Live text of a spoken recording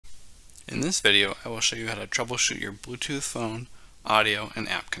In this video, I will show you how to troubleshoot your Bluetooth phone, audio, and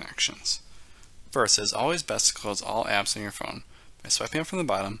app connections. First, it is always best to close all apps on your phone by swiping up from the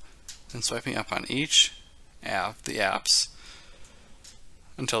bottom, then swiping up on each app, the apps,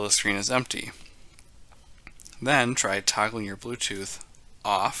 until the screen is empty. Then try toggling your Bluetooth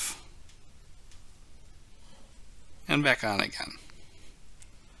off and back on again.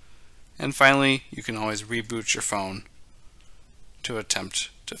 And finally, you can always reboot your phone to attempt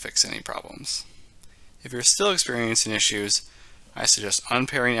to fix any problems. If you're still experiencing issues, I suggest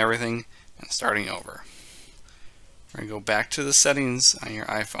unpairing everything and starting over. We're going to go back to the settings on your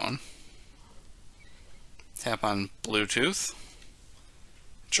iPhone. Tap on Bluetooth.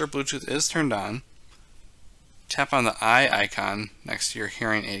 Ensure Bluetooth is turned on. Tap on the eye icon next to your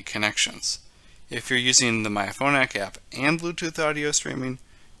hearing aid connections. If you're using the myPhonak app and Bluetooth audio streaming,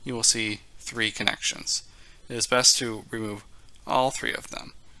 you will see 3 connections. It is best to remove all 3 of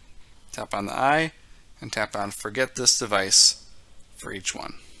them. Tap on the eye and tap on Forget this device for each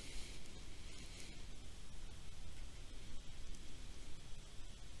one.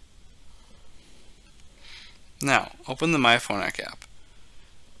 Now, open the myPhonak app.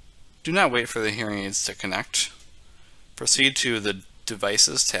 Do not wait for the hearing aids to connect. Proceed to the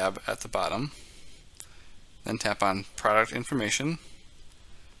Devices tab at the bottom. Then tap on Product Information.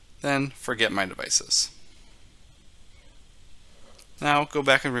 Then Forget My Devices. Now go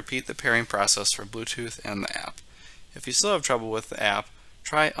back and repeat the pairing process for Bluetooth and the app. If you still have trouble with the app,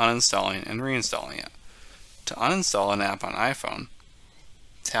 try uninstalling and reinstalling it. To uninstall an app on iPhone,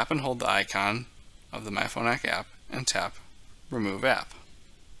 tap and hold the icon of the myPhonak app and tap Remove App.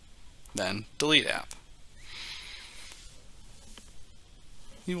 Then Delete App.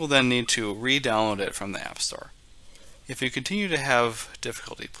 You will then need to re-download it from the App Store. If you continue to have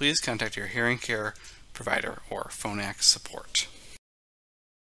difficulty, please contact your hearing care provider or Phonak support.